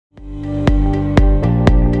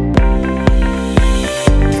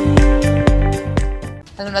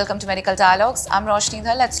and welcome to Medical Dialogues. I'm Roshni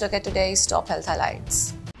Dhal. Let's look at today's top health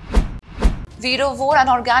highlights. Virovore, an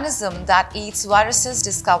organism that eats viruses,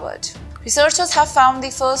 discovered. Researchers have found the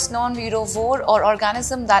first known virovore or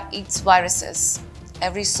organism that eats viruses.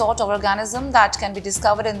 Every sort of organism that can be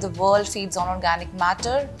discovered in the world feeds on organic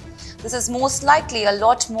matter. This is most likely a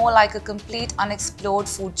lot more like a complete unexplored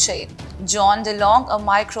food chain. John DeLong, a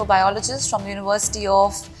microbiologist from the University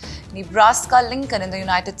of Nebraska-Lincoln in the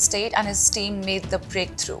United States, and his team made the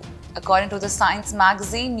breakthrough. According to the science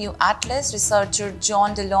magazine New Atlas, researcher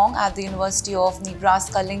John DeLong at the University of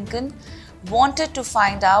Nebraska-Lincoln wanted to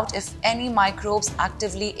find out if any microbes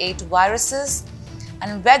actively ate viruses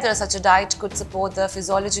and whether such a diet could support the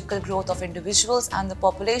physiological growth of individuals and the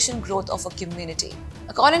population growth of a community.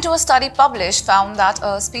 According to a study published, found that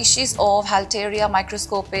a species of Halteria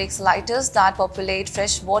microscopic litus that populate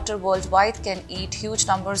fresh water worldwide can eat huge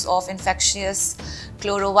numbers of infectious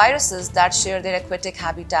chloroviruses that share their aquatic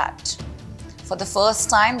habitat. For the first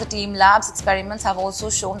time, the team lab's experiments have also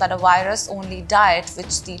shown that a virus-only diet,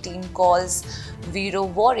 which the team calls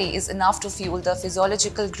Virovore, is enough to fuel the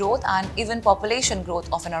physiological growth and even population growth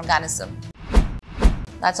of an organism.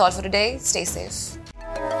 That's all for today. Stay safe.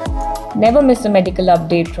 Never miss a medical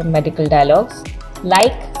update from Medical Dialogues.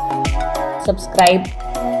 Like, subscribe,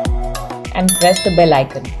 and press the bell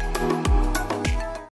icon.